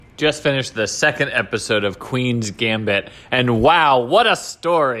just finished the second episode of Queen's Gambit, and wow, what a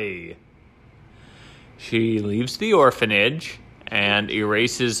story! She leaves the orphanage and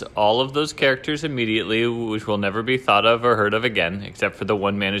erases all of those characters immediately, which will never be thought of or heard of again, except for the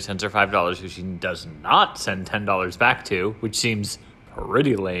one man who sends her $5, who she does not send $10 back to, which seems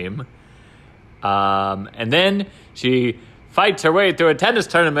pretty lame. And then she fights her way through a tennis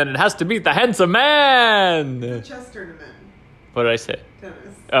tournament and has to beat the handsome man. It's a chess tournament. What did I say? Tennis.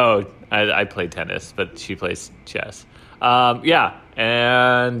 Oh, I play tennis, but she plays chess. Yeah,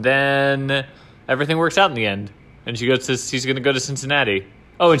 and then everything works out in the end, and she's going to go to Cincinnati.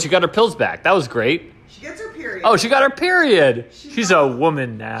 Oh, and she got her pills back. That was great. She gets her period. Oh, she got her period. She's a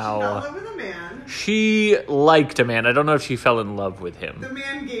woman now. She fell in love with a man. She liked a man. I don't know if she fell in love with him. The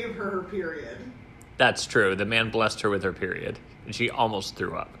man gave her her period. That's true. The man blessed her with her period, and she almost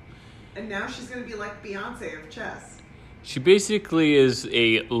threw up. And now she's going to be like Beyonce of chess. She basically is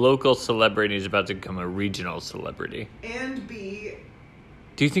a local celebrity who's about to become a regional celebrity. And be...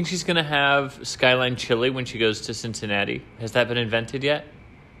 Do you think she's going to have Skyline Chili when she goes to Cincinnati? Has that been invented yet?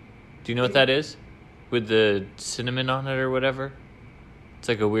 Do you know what that is? With the cinnamon on it or whatever? It's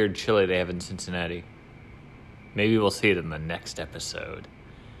like a weird chili they have in Cincinnati. Maybe we'll see it in the next episode.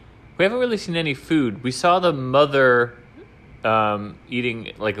 We haven't really seen any food. We saw the mother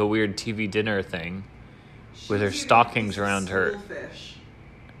eating like a weird TV dinner thing with her stockings around her. Fish.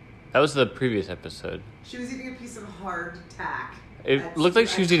 That was the previous episode. She was eating a piece of hard tack. It looked like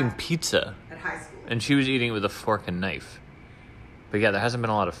she was eating pizza. At high school. And she was eating it with a fork and knife. But yeah, there hasn't been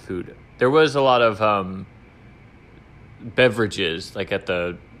a lot of food. There was a lot of beverages, like at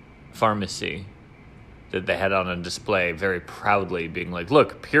the pharmacy, that they had on a display very proudly, being like,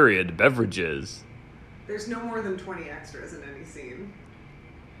 look, period, beverages. There's no more than 20 extras in any scene.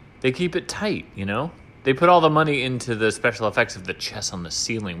 They keep it tight, you know? They put all the money into the special effects of the chess on the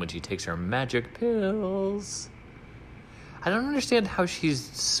ceiling when she takes her magic pills. I don't understand how she's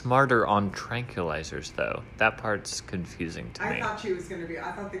smarter on tranquilizers, though. That part's confusing to me. I thought she was going to be...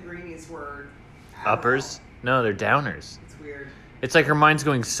 I thought the greenies were... Uppers? No, they're downers. It's weird. It's like her mind's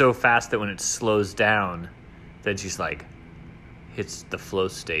going so fast that when it slows down, then she's like, hits the flow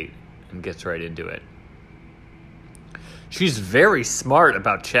state and gets right into it. She's very smart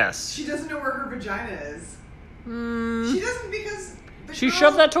about chess. She doesn't know where her vagina is. She doesn't because... She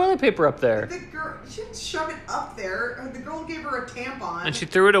shoved that toilet paper up there. She didn't shove it up there. The girl gave her a tampon. And she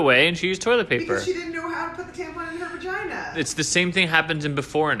threw it away and she used toilet paper. Because she didn't know how to put the tampon in her vagina. It's the same thing happens in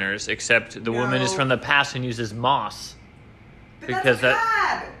Beforeigners, except the woman is from the past and uses moss. But because that's a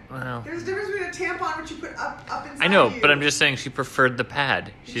pad. Well, there's a difference between a tampon which you put up inside I know, you. but I'm just saying she preferred the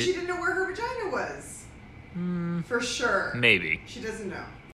pad. She didn't know where her vagina was. For sure. Maybe. She doesn't know.